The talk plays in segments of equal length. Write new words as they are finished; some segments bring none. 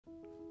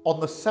On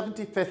the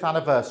 75th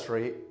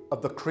anniversary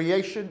of the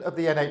creation of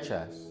the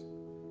NHS,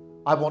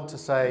 I want to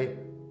say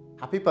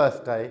happy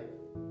birthday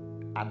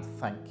and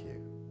thank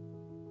you.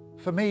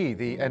 For me,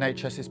 the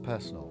NHS is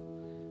personal.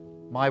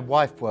 My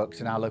wife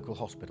works in our local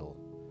hospital.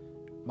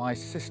 My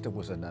sister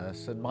was a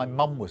nurse and my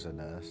mum was a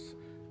nurse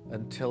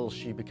until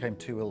she became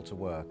too ill to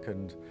work,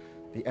 and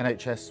the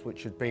NHS,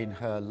 which had been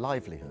her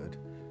livelihood,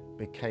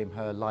 became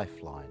her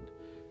lifeline.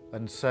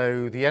 And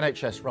so the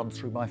NHS runs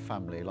through my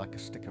family like a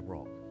stick of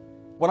rock.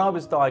 When I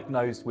was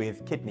diagnosed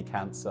with kidney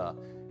cancer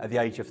at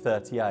the age of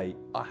 38,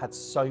 I had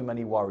so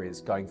many worries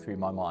going through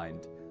my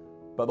mind.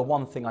 But the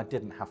one thing I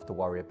didn't have to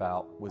worry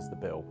about was the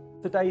bill.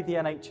 Today, the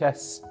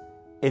NHS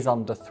is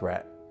under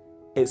threat.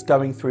 It's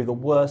going through the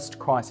worst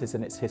crisis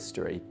in its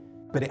history,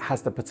 but it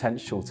has the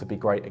potential to be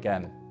great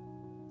again.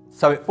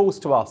 So it falls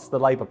to us, the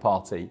Labour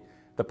Party,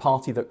 the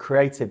party that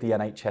created the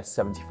NHS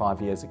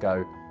 75 years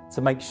ago,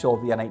 to make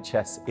sure the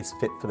NHS is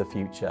fit for the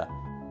future.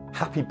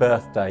 Happy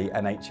birthday,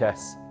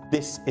 NHS.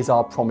 This is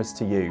our promise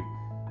to you.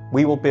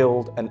 We will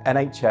build an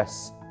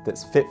NHS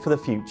that's fit for the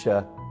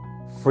future,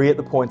 free at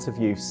the point of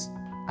use,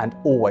 and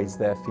always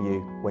there for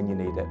you when you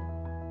need it.